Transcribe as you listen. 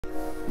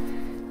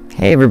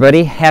Hey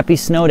everybody, happy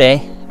snow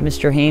day.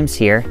 Mr. Hames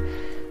here.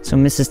 So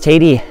Mrs.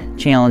 Tadie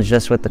challenged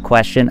us with the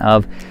question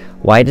of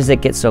why does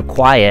it get so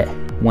quiet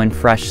when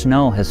fresh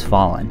snow has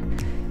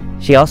fallen?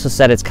 She also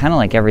said it's kind of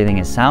like everything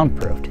is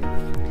soundproofed.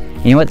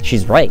 You know what?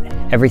 She's right.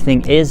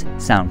 Everything is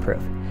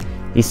soundproof.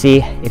 You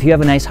see, if you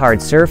have a nice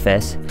hard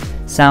surface,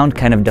 sound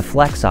kind of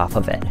deflects off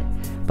of it.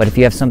 But if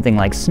you have something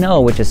like snow,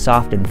 which is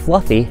soft and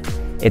fluffy,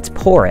 it's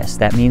porous.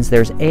 That means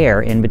there's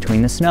air in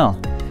between the snow.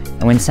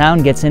 And when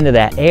sound gets into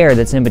that air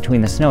that's in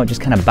between the snow, it just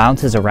kind of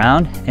bounces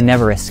around and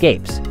never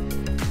escapes.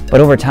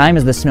 But over time,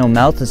 as the snow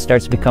melts, it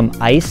starts to become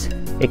ice,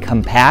 it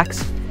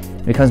compacts,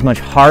 it becomes much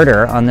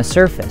harder on the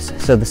surface,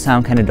 so the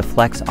sound kind of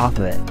deflects off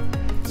of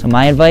it. So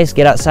my advice,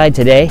 get outside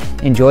today,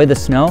 enjoy the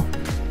snow,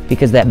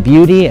 because that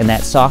beauty and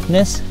that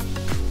softness,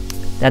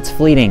 that's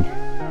fleeting.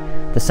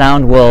 The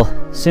sound will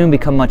soon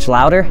become much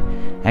louder,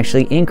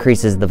 actually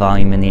increases the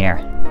volume in the air.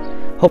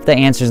 Hope that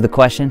answers the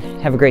question.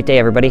 Have a great day,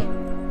 everybody.